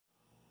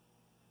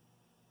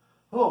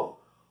Hello,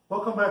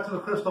 welcome back to the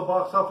Crystal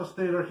Box Office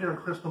Theater here in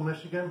Crystal,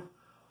 Michigan.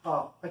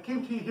 I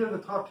came to you here to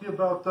talk to you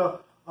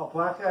about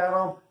Black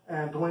Adam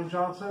and Dwayne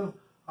Johnson.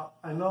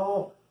 I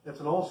know it's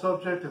an old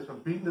subject, it's been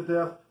beaten to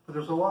death, but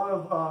there's a lot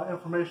of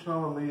information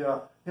on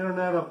the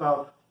internet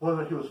about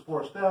whether he was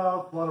forced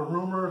out, a lot of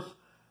rumors,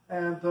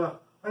 and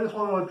I just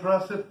want to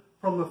address it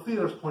from the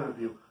theater's point of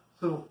view.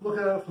 So look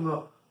at it from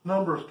the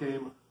numbers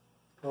game.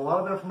 A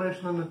lot of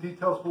information in the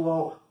details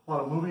below, a lot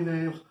of movie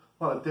names,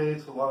 a lot of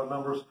dates, a lot of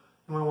numbers.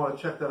 You might want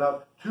to check that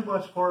out. Too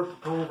much for it to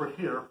go over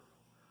here.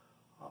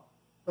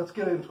 Let's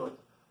get into it.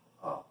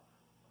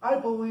 I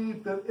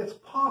believe that it's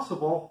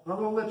possible, and I'm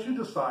going to let you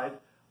decide,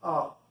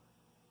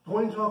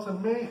 Dwayne Johnson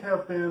may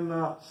have been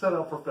set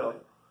up for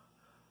failure.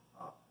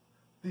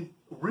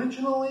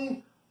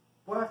 Originally,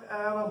 Black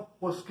Adam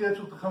was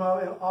scheduled to come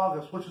out in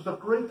August, which is a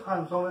great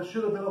time zone. It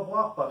should have been a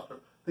blockbuster.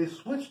 They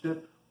switched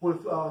it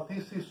with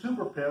DC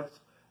Super Pets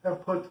and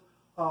put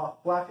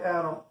Black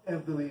Adam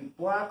into the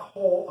black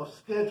hole of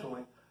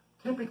scheduling.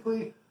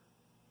 Typically,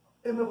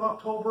 end of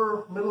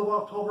October, middle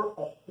of October,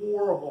 a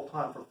horrible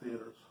time for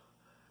theaters.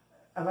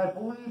 And I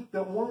believe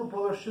that Warner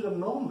Brothers should have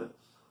known this.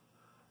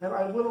 And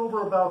I went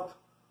over about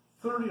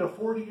 30 or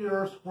 40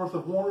 years worth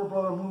of Warner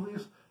Brothers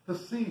movies to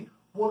see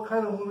what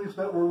kind of movies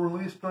that were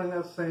released during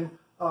that same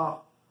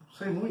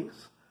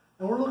weeks.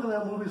 And we're looking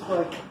at movies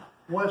like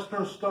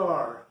Western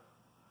Star,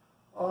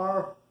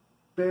 Our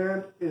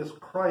Band is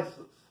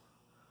Crisis,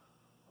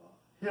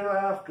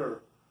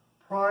 Hereafter,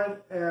 Pride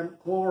and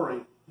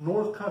Glory,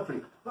 North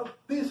Country. Now,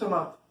 these are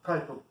not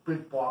type of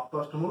big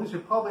blockbuster movies.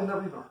 You've probably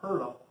never even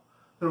heard of them.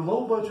 They're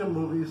low-budget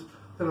movies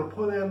that are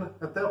put in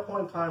at that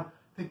point in time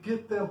to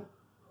get them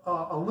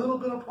a little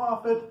bit of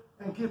profit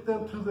and get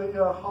them to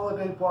the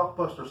holiday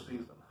blockbuster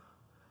season.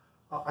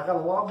 I got a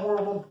lot more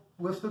of them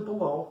listed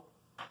below.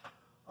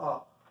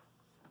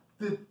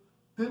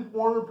 Did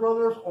Warner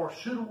Brothers, or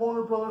should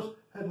Warner Brothers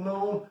have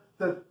known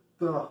that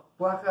the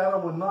Black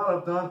Adam would not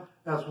have done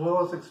as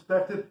well as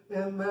expected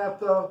in that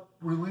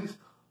release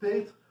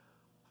date?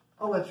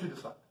 I'll let you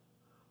decide.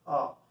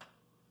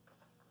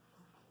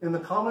 In the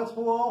comments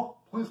below,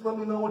 please let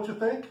me know what you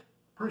think.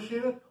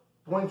 Appreciate it.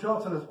 Dwayne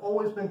Johnson has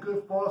always been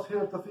good for us here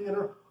at the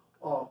theater.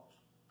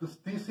 The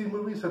DC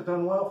movies have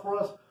done well for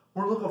us.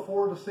 We're looking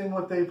forward to seeing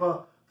what they've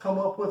come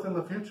up with in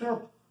the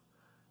future.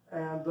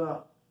 And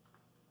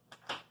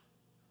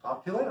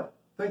talk to you later.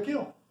 Thank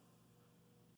you.